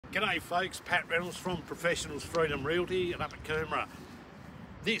G'day folks, Pat Reynolds from Professionals Freedom Realty and up at Coomera.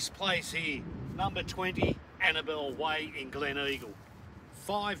 This place here, number 20 Annabelle Way in Glen Eagle.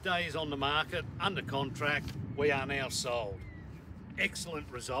 5 days on the market, under contract, we are now sold. Excellent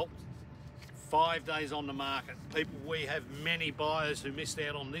result. 5 days on the market. People, we have many buyers who missed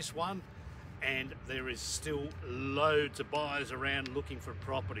out on this one, and there is still loads of buyers around looking for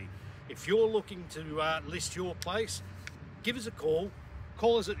property. If you're looking to list your place, give us a call.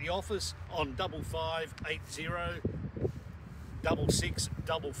 Call us at the office on 5580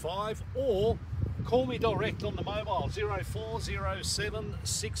 6655, or call me direct on the mobile 0407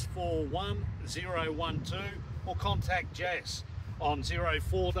 641 012, or contact Jess on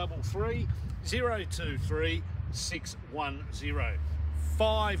 0433 023 610.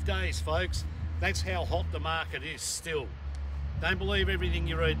 5 days, folks. That's how hot the market is still. Don't believe everything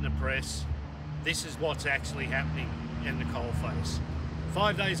you read in the press. This is what's actually happening in the coalface.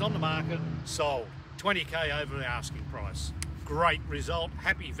 5 days on the market, sold. 20k over the asking price. Great result,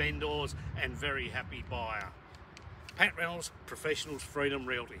 happy vendors and very happy buyer. Pat Reynolds, Professionals Freedom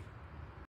Realty.